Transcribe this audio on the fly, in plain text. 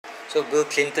So Bill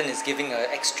Clinton is giving an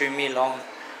extremely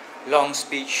long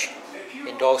speech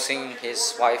endorsing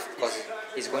his wife because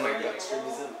he's going to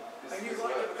Extremism.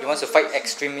 he wants to fight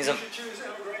extremism.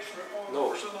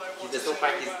 No, there's no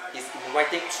fight. He's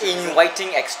inviting extremism. Inviting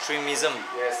extremism.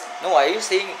 Yes. No, are you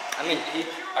saying? I mean,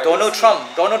 I Donald don't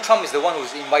Trump. Donald Trump is the one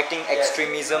who's inviting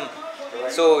extremism.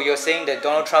 Correct. So you're saying that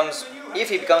Donald Trump's, if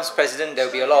he becomes president, there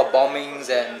will be a lot of bombings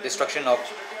and destruction of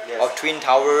twin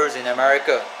towers in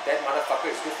America. That motherfucker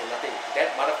is good for nothing.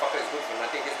 That motherfucker is good for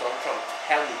nothing. This Donald Trump.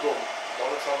 Hell you go.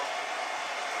 Donald Trump.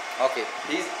 Okay.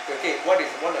 What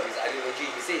is one of his ideology?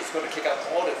 He says he's going to kick out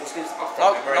all the Muslims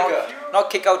out from America. Not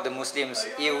kick out the Muslims.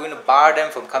 He's going to bar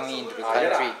them from coming into the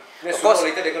country. Yeah, of course,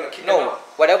 later they're going to kick them out.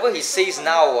 Whatever he says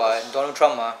now, Donald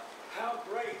Trump,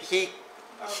 he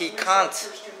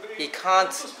can't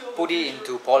put it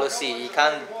into policy. He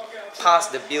can't pass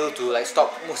the bill to like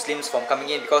stop Muslims from coming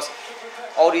in because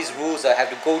all these rules have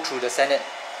to go through the Senate.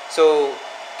 So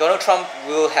Donald Trump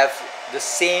will have the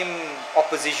same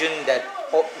opposition that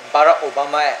Barack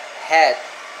Obama had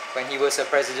when he was a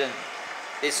president.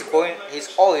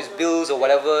 All his bills or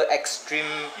whatever extreme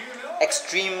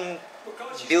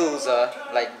bills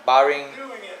like barring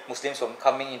Muslims from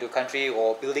coming into the country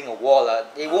or building a wall,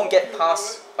 they won't get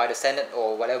passed by the Senate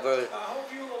or whatever.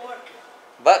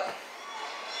 But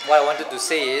what I wanted to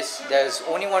say is there's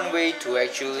only one way to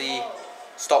actually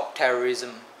stop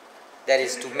terrorism. That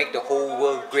is to make the whole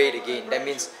world great again. That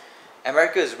means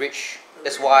America is rich.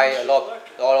 That's why a lot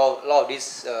of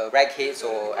these ragheads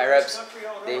or Arabs,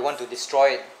 they want to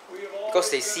destroy it because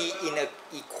they see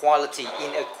inequality.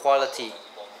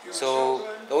 So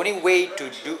the only way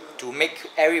to make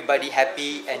everybody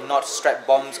happy and not strap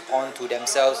bombs onto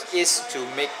themselves is to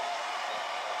make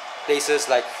places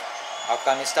like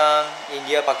Afghanistan,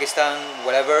 India, Pakistan,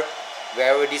 whatever,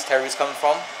 wherever these terrorists come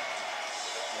from,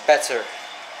 better,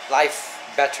 life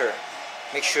better.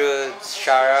 Make sure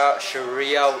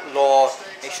Sharia law,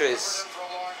 make sure it's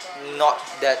not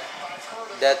that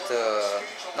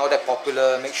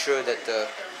popular. Make sure that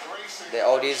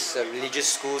all these religious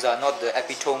schools are not the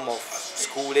epitome of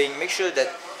schooling. Make sure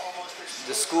that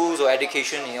the schools or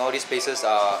education in all these places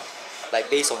are like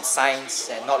based on science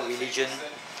and not religion.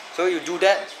 So you do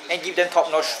that and give them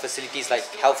top-notch facilities like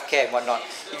healthcare and whatnot.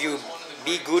 If you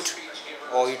be good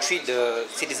or you treat the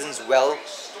citizens well,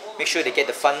 make sure they get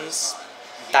the funds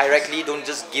directly. Don't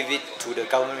just give it to the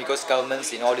government because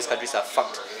governments in all these countries are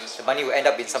fucked. The money will end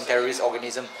up in some terrorist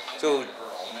organism. So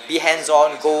be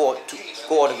hands-on, go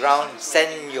on the ground,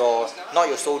 send not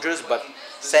your soldiers but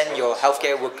send your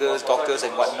healthcare workers, doctors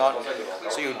and whatnot.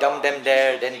 So you dump them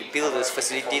there, then you build those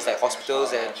facilities like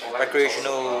hospitals and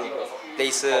recreational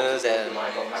places and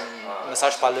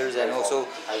massage parlors and also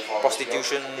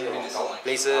prostitution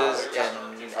places.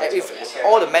 And if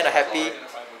all the men are happy,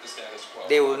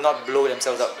 they will not blow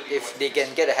themselves up. If they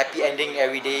can get a happy ending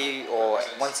every day or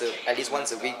at least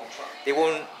once a week, they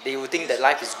will think that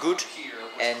life is good,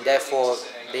 and therefore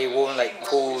they won't like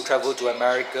travel to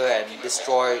America and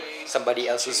destroy somebody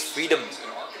else's freedom.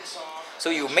 So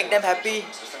you make them happy,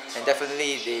 and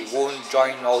definitely they won't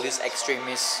join all these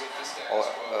extremists or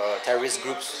terrorist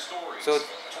groups. So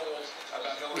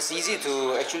it's easy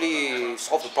to actually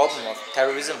solve the problem of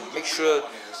terrorism. Make sure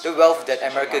the wealth that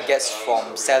America gets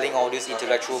from selling all these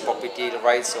intellectual property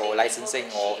rights or licensing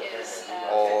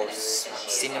or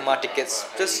cinema tickets,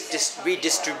 just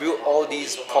redistribute all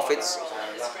these profits.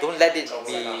 Don't let it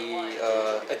be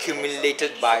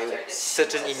accumulated by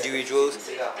certain individuals.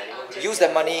 Use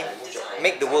that money,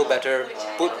 make the world better,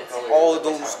 put all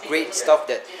those great stuff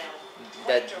that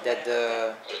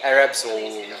the Arabs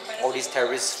or all these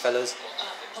terrorist fellas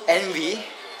envy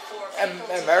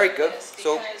America.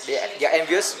 So they're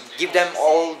envious. Give them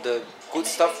all the good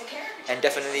stuff, and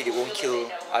definitely they won't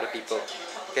kill other people.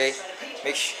 Okay,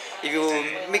 if you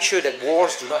make sure that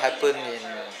wars do not happen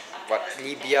in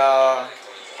Libya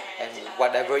and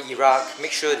whatever, Iraq.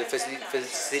 Make sure the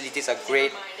facilities are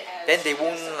great. Then they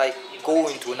won't like go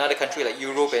into another country like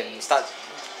Europe and start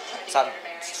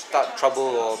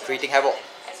trouble or creating havoc.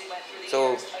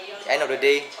 So, end of the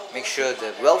day, make sure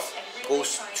the wealth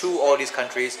goes to all these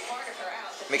countries.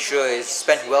 Make sure it's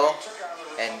spent well,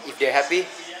 and if they're happy,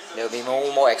 there will be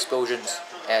no more explosions,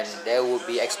 and there will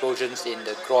be explosions in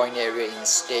the groin area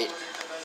instead.